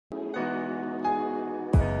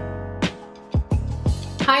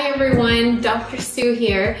Hi everyone, Dr. Sue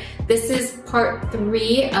here. This is part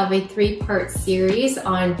 3 of a 3-part series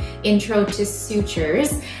on Intro to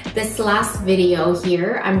Sutures. This last video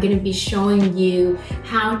here, I'm going to be showing you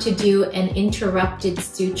how to do an interrupted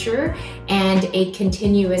suture and a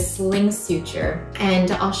continuous sling suture.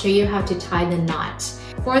 And I'll show you how to tie the knot.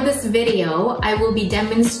 For this video, I will be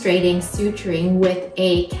demonstrating suturing with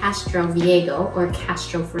a Castroviejo, or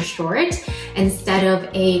Castro for short, instead of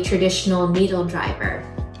a traditional needle driver.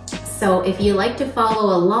 So if you like to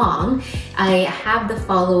follow along, I have the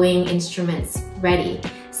following instruments ready.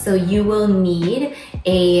 So you will need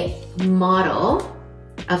a model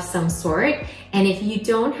of some sort. And if you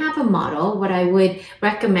don't have a model, what I would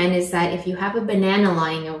recommend is that if you have a banana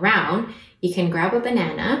lying around, you can grab a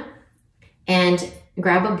banana and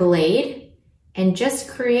grab a blade and just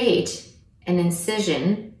create an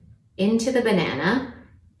incision into the banana,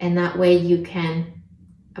 and that way you can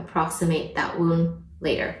approximate that wound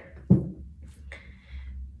later.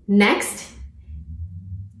 Next,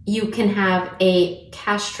 you can have a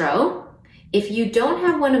Castro. If you don't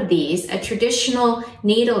have one of these, a traditional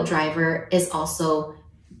needle driver is also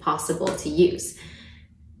possible to use.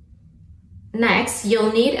 Next,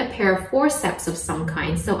 you'll need a pair of forceps of some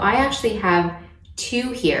kind. So I actually have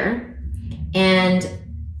 2 here, and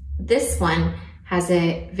this one has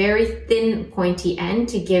a very thin pointy end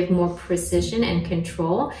to give more precision and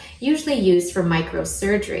control, usually used for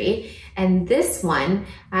microsurgery. And this one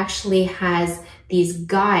actually has these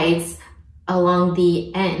guides along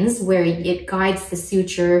the ends where it guides the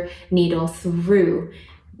suture needle through.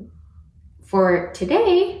 For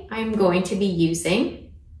today, I'm going to be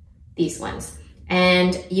using these ones.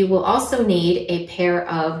 And you will also need a pair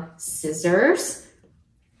of scissors.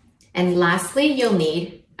 And lastly, you'll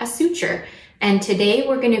need a suture. And today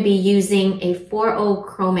we're going to be using a 4/0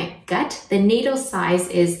 Chromic Gut. The needle size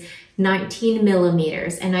is 19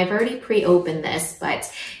 millimeters, and I've already pre-opened this,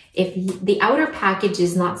 but if the outer package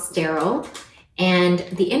is not sterile and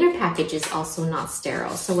the inner package is also not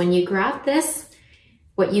sterile. So when you grab this,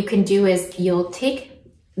 what you can do is you'll take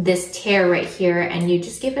this tear right here and you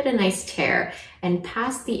just give it a nice tear and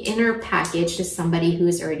pass the inner package to somebody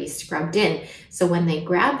who's already scrubbed in. So when they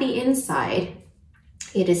grab the inside,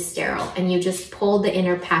 it is sterile, and you just pull the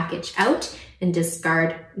inner package out and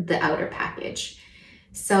discard the outer package.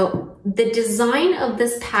 So the design of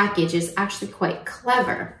this package is actually quite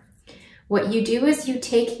clever. What you do is you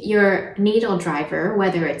take your needle driver,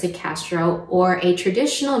 whether it's a Castro or a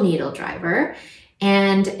traditional needle driver,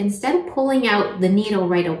 and instead of pulling out the needle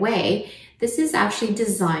right away, this is actually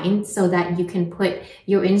designed so that you can put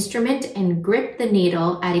your instrument and grip the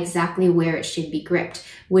needle at exactly where it should be gripped,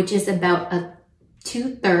 which is about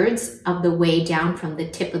 2/3 of the way down from the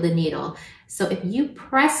tip of the needle. So if you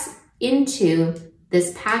press into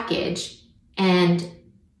this package and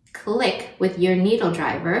click with your needle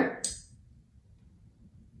driver,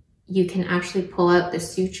 you can actually pull out the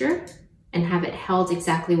suture and have it held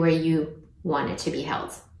exactly where you want it to be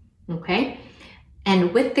held, okay?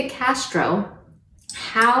 And with the Castro,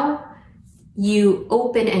 how you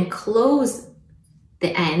open and close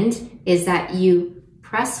the end is that you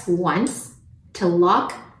press once to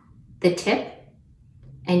lock the tip,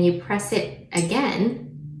 and you press it again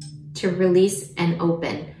to release and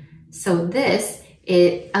open. So this,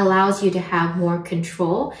 it allows you to have more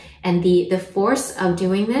control, and the force of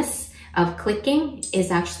doing this, of clicking, is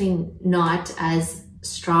actually not as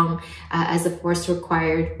strong as the force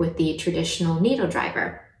required with the traditional needle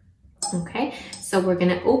driver. Okay, so we're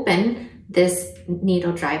gonna open this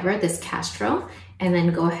needle driver, this Castro, and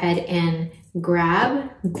then go ahead and grab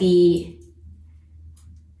the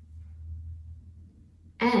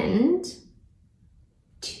end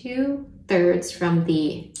 2/3 from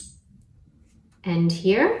the end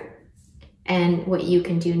here. And what you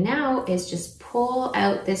can do now is just pull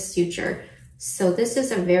out this suture. So this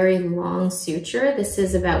is a very long suture. This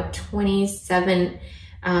is about 27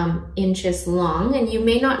 inches long, and you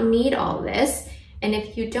may not need all this. And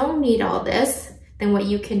if you don't need all this, then what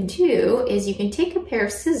you can do is you can take a pair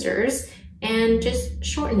of scissors and just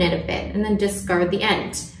shorten it a bit and then discard the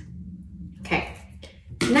end. Okay,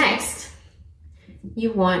 next,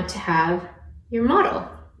 you want to have your model.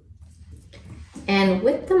 And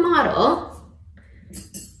with the model,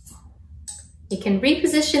 you can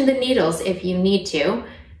reposition the needles if you need to.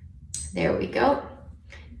 There we go.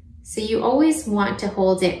 So you always want to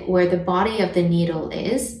hold it where the body of the needle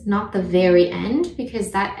is, not the very end,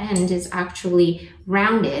 because that end is actually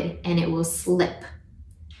rounded and it will slip.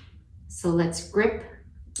 So let's grip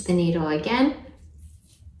the needle again.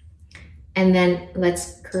 And then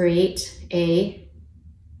let's create a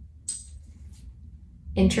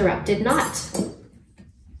interrupted knot.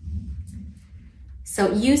 So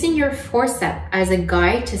using your forceps as a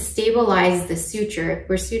guide to stabilize the suture,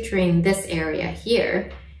 we're suturing this area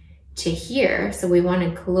here to here. So we want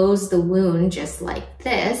to close the wound just like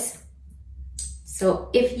this. So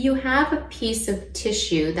if you have a piece of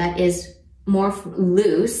tissue that is more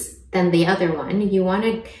loose than the other one, you want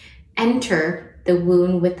to enter the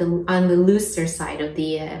wound with on the looser side of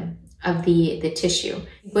the tissue.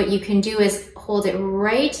 What you can do is hold it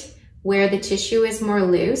right where the tissue is more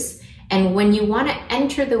loose. And when you want to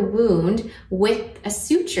enter the wound with a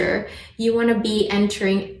suture, you want to be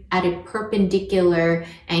entering at a perpendicular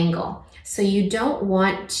angle. So you don't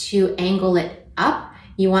want to angle it up.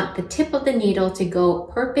 You want the tip of the needle to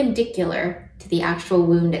go perpendicular to the actual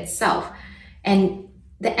wound itself. And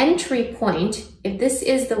the entry point, if this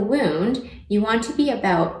is the wound, you want to be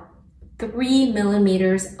about 3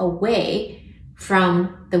 millimeters away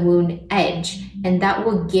from the wound edge. And that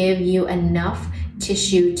will give you enough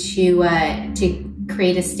tissue to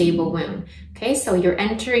create a stable wound. Okay, so you're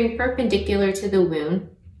entering perpendicular to the wound.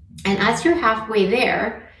 And as you're halfway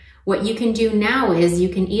there, what you can do now is you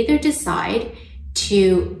can either decide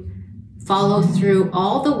to follow through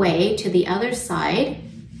all the way to the other side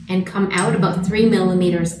and come out about 3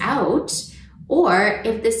 millimeters out, or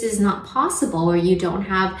if this is not possible or you don't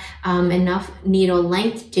have enough needle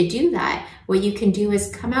length to do that, what you can do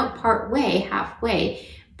is come out part way, halfway,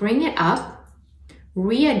 bring it up,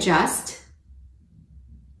 readjust.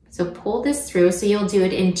 So pull this through. So you'll do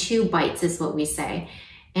it in 2 bites is what we say.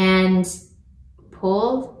 And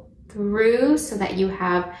pull through so that you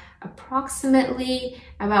have approximately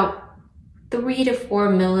about 3 to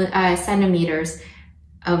 4 centimeters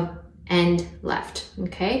of end left,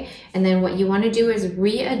 okay? And then what you want to do is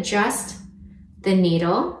readjust the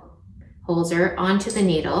needle holder onto the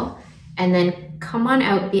needle and then come on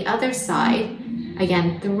out the other side,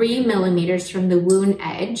 again, 3 millimeters from the wound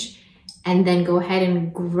edge, and then go ahead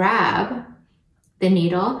and grab the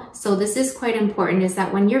needle. So this is quite important, is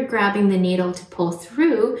that when you're grabbing the needle to pull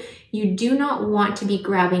through, you do not want to be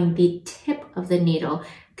grabbing the tip of the needle,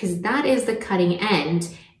 because that is the cutting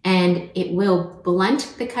end, and it will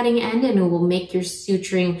blunt the cutting end and it will make your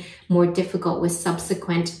suturing more difficult with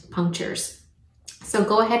subsequent punctures. So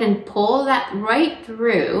go ahead and pull that right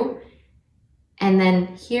through. And then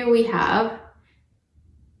here we have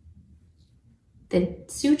the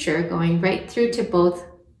suture going right through to both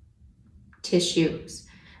tissues.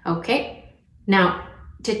 Okay, now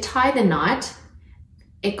to tie the knot,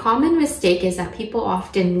 a common mistake is that people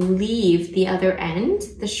often leave the other end,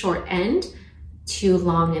 the short end, too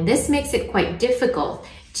long, and this makes it quite difficult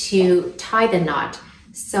to tie the knot.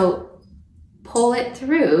 So pull it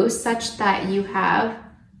through such that you have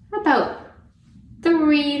about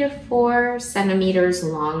 3 to 4 centimeters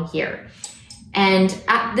long here. And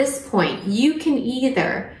at this point, you can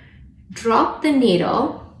either drop the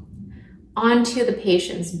needle onto the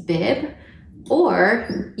patient's bib,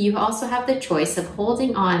 or you also have the choice of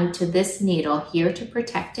holding on to this needle here to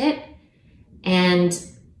protect it and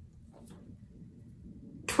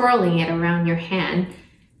twirling it around your hand,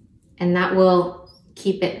 and that will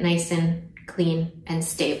keep it nice and clean and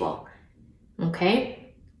stable,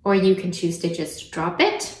 okay? Or you can choose to just drop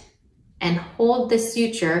it and hold the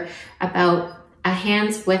suture about a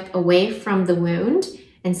hand's width away from the wound,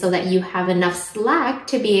 and so that you have enough slack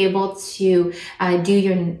to be able to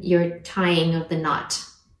do your tying of the knot,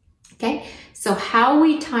 okay? So how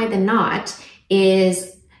we tie the knot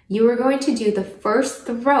is you are going to do the first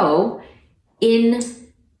throw in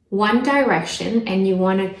one direction, and you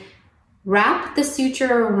want to wrap the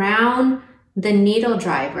suture around the needle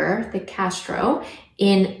driver, the Castro,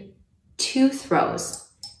 in 2 throws.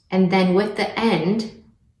 And then with the end,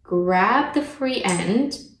 grab the free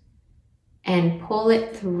end and pull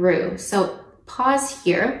it through. So pause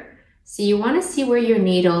here. So you want to see where your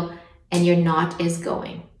needle and your knot is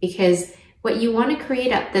going, because what you want to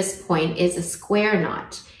create at this point is a square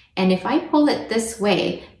knot. And if I pull it this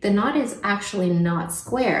way, the knot is actually not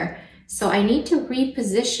square. So I need to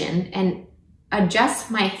reposition and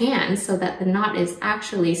adjust my hands so that the knot is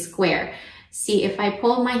actually square. See, if I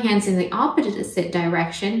pull my hands in the opposite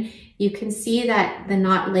direction, you can see that the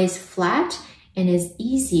knot lays flat and is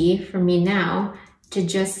easy for me now to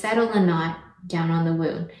just settle the knot down on the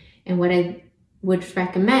wound. And what I would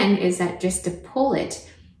recommend is that just to pull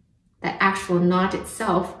it, that actual knot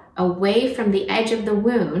itself, away from the edge of the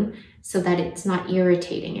wound so that it's not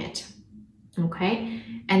irritating it, okay?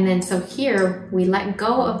 And then so here we let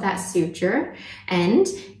go of that suture and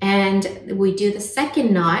we do the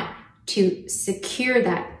second knot to secure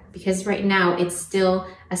that, because right now it's still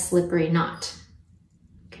a slippery knot,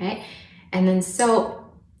 okay? And then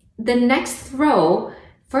so the next throw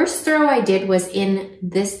first throw I did was in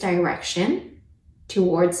this direction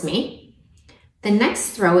towards me. The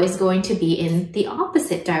next throw is going to be in the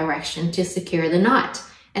opposite direction to secure the knot.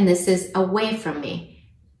 And this is away from me,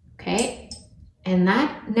 okay? And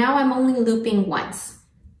that, now I'm only looping once.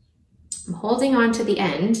 I'm holding on to the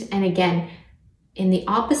end, and again, in the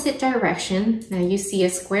opposite direction, now you see a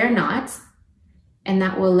square knot, and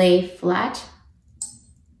that will lay flat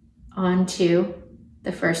onto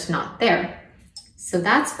the first knot there. So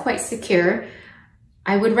that's quite secure.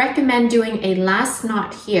 I would recommend doing a last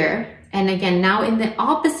knot here, and again, now in the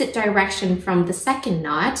opposite direction from the second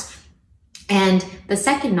knot, and the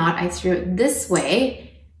second knot I threw it this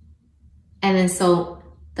way, and then so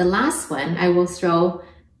the last one I will throw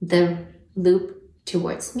the loop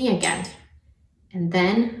towards me again. And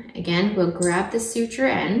then again, we'll grab the suture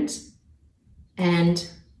end and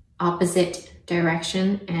opposite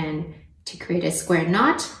direction and to create a square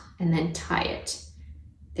knot and then tie it.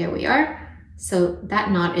 There we are. So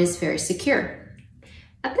that knot is very secure.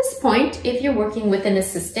 At this point, if you're working with an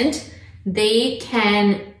assistant, they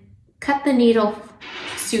can cut the needle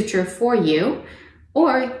suture for you,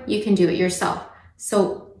 or you can do it yourself.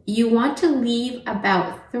 So you want to leave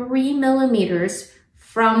about 3 millimeters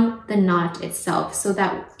from the knot itself, so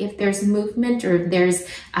that if there's movement or if there's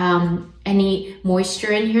any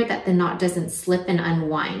moisture in here, that the knot doesn't slip and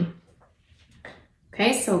unwind.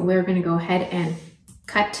 Okay, so we're gonna go ahead and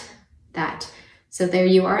cut that. So there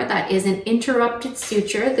you are, that is an interrupted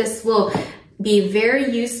suture. This will be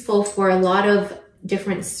very useful for a lot of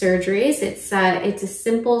different surgeries. It's a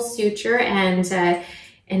simple suture and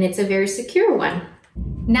it's a very secure one.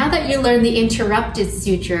 Now that you learned the interrupted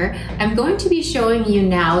suture, I'm going to be showing you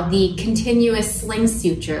now the continuous sling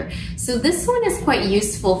suture. So this one is quite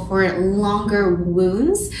useful for longer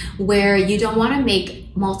wounds where you don't want to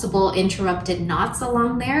make multiple interrupted knots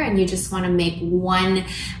along there and you just want to make one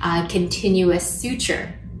continuous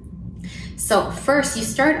suture. So first you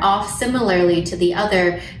start off similarly to the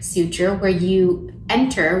other suture where you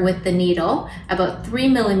enter with the needle about 3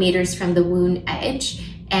 millimeters from the wound edge,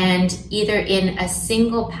 and either in a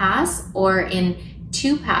single pass or in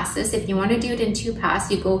 2 passes. If you want to do it in 2 passes,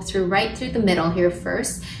 you go through right through the middle here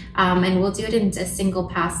first, and we'll do it in a single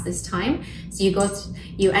pass this time. So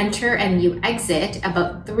you enter and you exit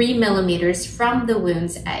about 3 millimeters from the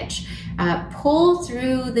wound's edge. Pull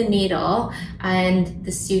through the needle and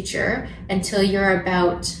the suture until you're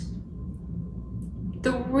about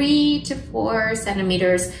 3 to 4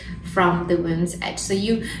 centimeters from the wound's edge. So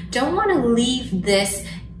you don't want to leave this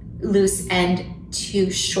loose end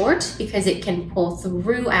too short because it can pull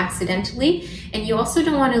through accidentally, and you also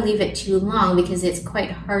don't want to leave it too long because it's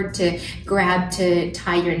quite hard to grab to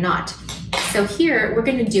tie your knot. So here we're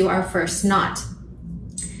going to do our first knot.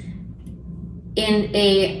 In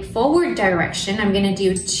a forward direction, I'm going to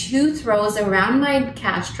do 2 throws around my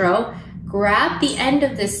Castro, grab the end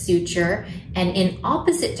of this suture, and in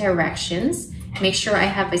opposite directions, make sure I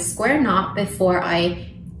have a square knot before I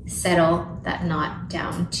settle that knot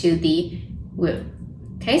down to the wound.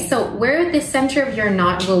 Okay, so where the center of your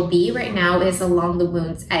knot will be right now is along the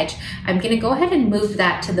wound's edge. I'm going to go ahead and move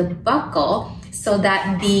that to the buckle so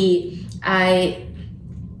that the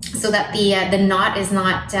knot is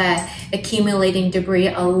not accumulating debris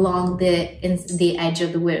along the edge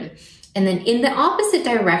of the wound. And then in the opposite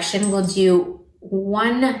direction, we'll do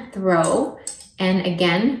 1 throw and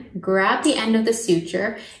again, grab the end of the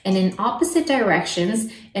suture, and in opposite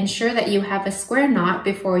directions, ensure that you have a square knot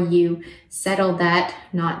before you settle that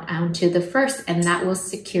knot onto the first, and that will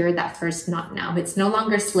secure that first knot now. It's no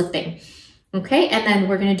longer slipping. Okay, and then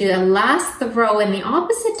we're gonna do a last throw in the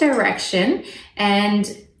opposite direction,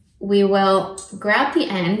 and we will grab the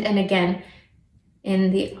end, and again,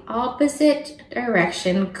 in the opposite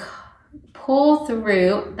direction, pull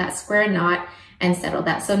through that square knot and settle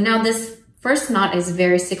that. So now this first knot is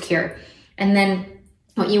very secure. And then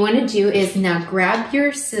what you want to do is now grab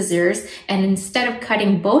your scissors, and instead of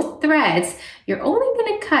cutting both threads, you're only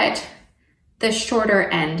going to cut the shorter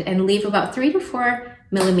end and leave about 3 to 4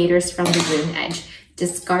 millimeters from the wound edge.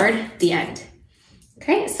 Discard the end.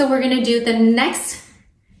 Okay, so we're going to do the next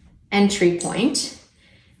entry point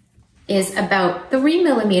is about 3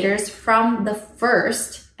 millimeters from the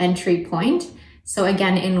first entry point. So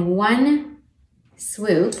again, in 1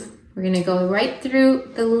 swoop, we're going to go right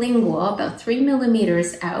through the lingual, about 3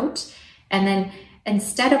 millimeters out. And then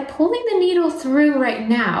instead of pulling the needle through right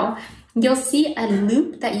now, you'll see a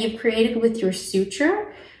loop that you've created with your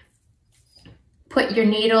suture. Put your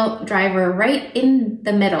needle driver right in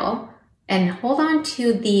the middle and hold on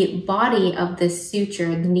to the body of the suture,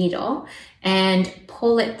 the needle, and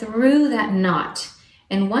pull it through that knot.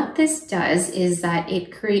 And what this does is that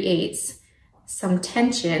it creates some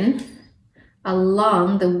tension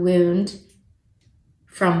along the wound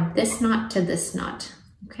from this knot to this knot,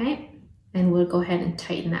 okay? And we'll go ahead and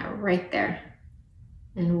tighten that right there.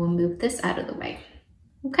 And we'll move this out of the way.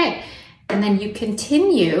 Okay, and then you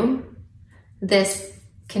continue this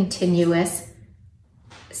continuous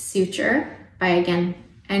suture by again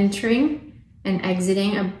entering and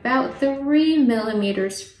exiting about 3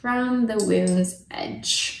 millimeters from the wound's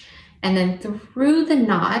edge. And then through the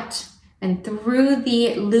knot and through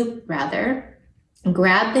the loop rather,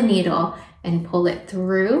 grab the needle and pull it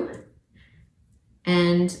through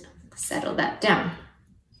and settle that down.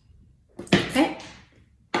 Okay,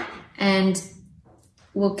 and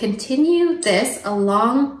we'll continue this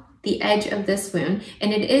along the edge of this wound,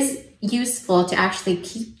 and it is useful to actually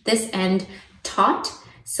keep this end taut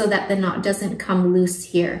so that the knot doesn't come loose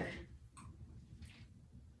here.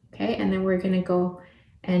 Okay, and then we're gonna go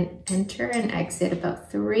and enter and exit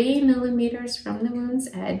about 3 millimeters from the wound's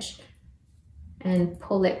edge and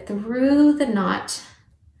pull it through the knot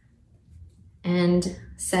and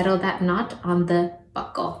settle that knot on the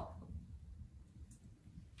buckle.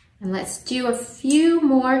 And let's do a few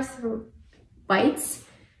more bites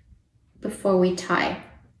before we tie.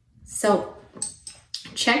 So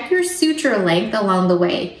check your suture length along the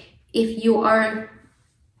way. If you are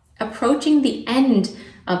approaching the end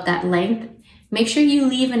of that length, make sure you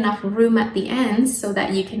leave enough room at the end so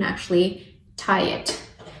that you can actually tie it.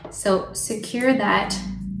 So secure that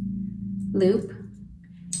loop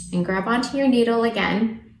and grab onto your needle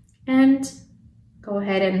again and go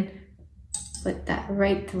ahead and put that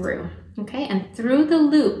right through. Okay, and through the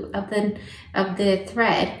loop of the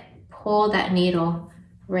thread, pull that needle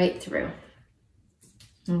right through.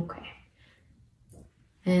 Okay,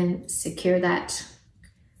 and secure that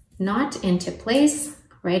knot into place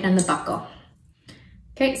right on the buckle.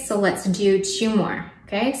 Okay, so let's do 2 more.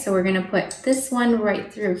 Okay, so we're gonna put this one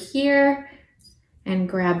right through here and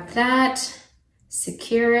grab that,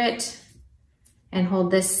 secure it, and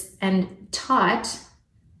hold this end taut,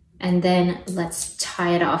 and then let's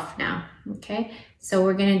tie it off now. Okay, so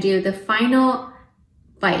we're gonna do the final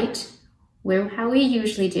bite how we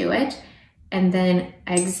usually do it, and then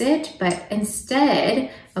exit, but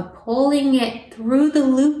instead of pulling it through the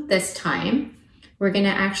loop this time, we're gonna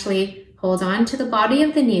actually hold on to the body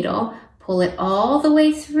of the needle, pull it all the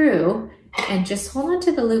way through, and just hold on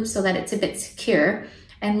to the loop so that it's a bit secure,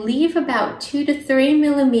 and leave about 2 to 3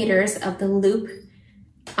 millimeters of the loop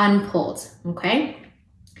unpulled, okay?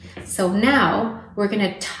 So now we're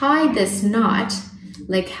gonna tie this knot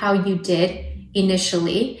like how you did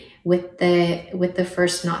initially with the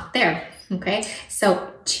first knot there, okay?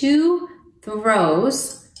 So 2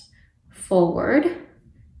 throws forward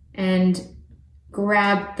and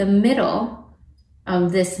grab the middle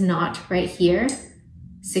of this knot right here,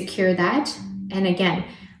 secure that, and again,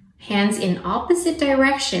 hands in opposite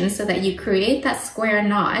directions so that you create that square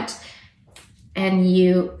knot and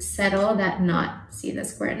you settle that knot. See the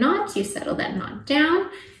square knot, you settle that knot down,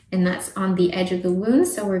 and that's on the edge of the wound,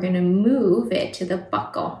 so we're gonna move it to the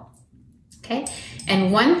buckle. Okay,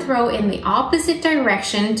 and 1 throw in the opposite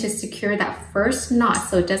direction to secure that first knot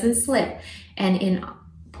so it doesn't slip, and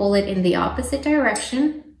pull it in the opposite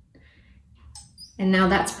direction. And now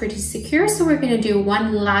that's pretty secure, so we're gonna do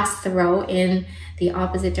 1 last throw in the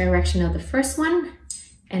opposite direction of the first one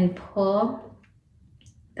and pull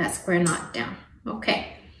that square knot down.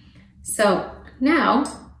 Okay, so now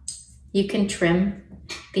you can trim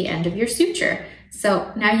the end of your suture.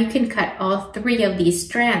 So now you can cut all 3 of these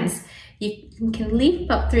strands. You can leave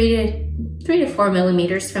about 3 to 4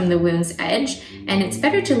 millimeters from the wound's edge, and it's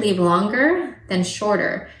better to leave longer than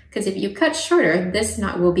shorter, because if you cut shorter, this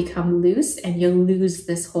knot will become loose and you'll lose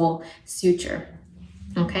this whole suture.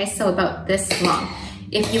 Okay, so about this long.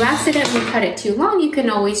 If you accidentally cut it too long, you can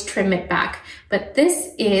always trim it back. But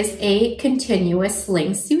this is a continuous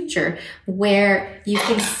sling suture where you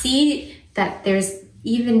can see that there's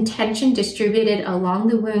even tension distributed along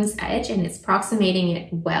the wound's edge, and it's approximating it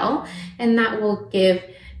well, and that will give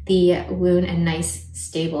the wound a nice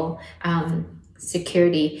stable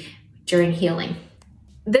security during healing.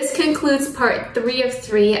 This concludes part 3 of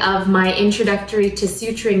 3 of my Introductory to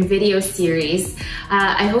Suturing video series.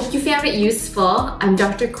 I hope you found it useful. I'm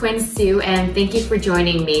Dr. Quyen Su, and thank you for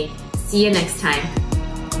joining me. See you next time.